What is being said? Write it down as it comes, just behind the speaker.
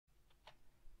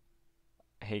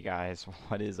Hey guys,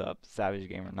 what is up? Savage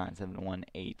Gamer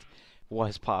 9718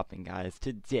 was popping, guys.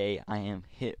 Today I am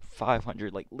hit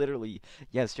 500. Like literally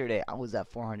yesterday I was at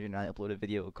 400 and I uploaded a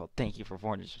video called "Thank you for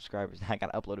 400 subscribers." And I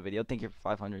gotta upload a video. Thank you for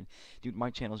 500, dude. My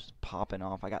channel's just popping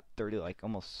off. I got 30, like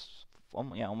almost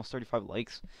 35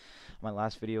 likes. My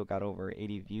last video got over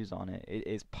 80 views on it. It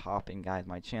is popping, guys.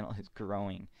 My channel is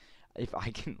growing. If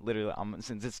I can literally,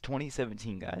 since it's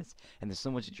 2017, guys, and there's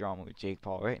so much drama with Jake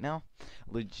Paul right now,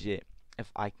 legit. If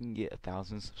I can get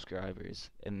 1,000 subscribers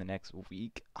in the next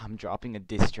week, I'm dropping a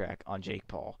diss track on Jake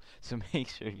Paul. So make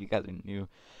sure if you guys are new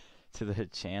to the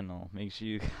channel, make sure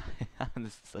you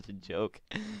this is such a joke.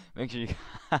 Make sure you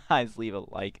guys leave a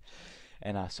like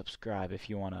and subscribe if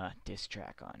you want a diss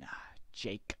track on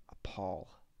Jake Paul.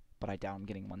 But I doubt I'm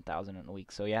getting 1,000 in a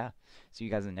week. So yeah, see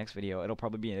you guys in the next video. It'll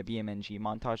probably be a BMNG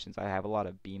montage since I have a lot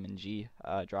of BMNG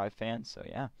drive fans. So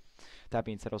yeah, that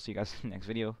being said, I'll see you guys in the next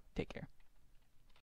video. Take care.